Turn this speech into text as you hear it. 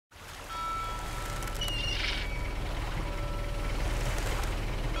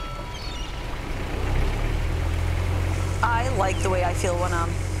the way I feel when I'm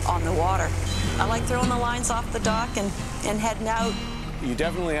on the water. I like throwing the lines off the dock and heading out. You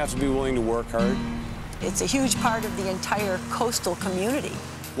definitely have to be willing to work hard. It's a huge part of the entire coastal community.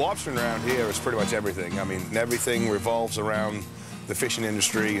 Lobstering around here is pretty much everything. I mean, everything revolves around the fishing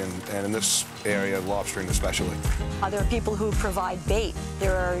industry and in this area, lobstering especially. There are people who provide bait.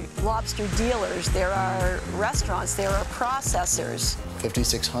 There are lobster dealers. There are restaurants. There are processors.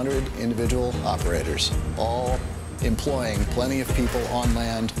 5,600 individual operators, all employing plenty of people on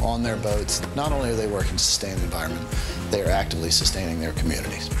land, on their boats. Not only are they working to sustain the environment, they are actively sustaining their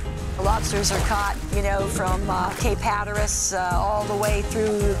communities. Lobsters are caught, you know, from Cape Hatteras all the way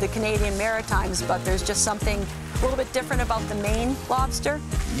through the Canadian Maritimes, but there's just something a little bit different about the Maine lobster.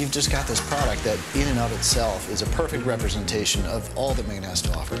 You've just got this product that in and of itself is a perfect representation of all that Maine has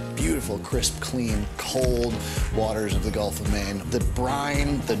to offer. Beautiful, crisp, clean, cold waters of the Gulf of Maine. The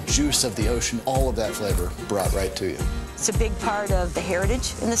brine, the juice of the ocean, all of that flavor brought right to you. It's a big part of the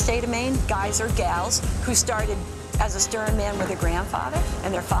heritage in the state of Maine. Guys or gals who started as a stern man with their grandfather,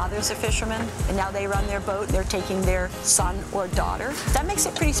 and their father's a fisherman, and now they run their boat, they're taking their son or daughter. That makes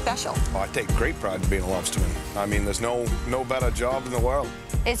it pretty special. I take great pride in being a lobsterman. I mean, there's no better job in the world.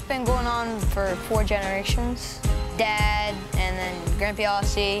 It's been going on for 4 generations. Dad, and then Grandpa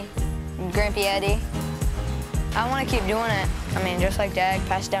Aussie, and Grandpa Eddie. I want to keep doing it. I mean, just like Dad,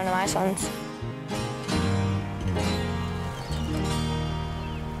 pass it down to my sons.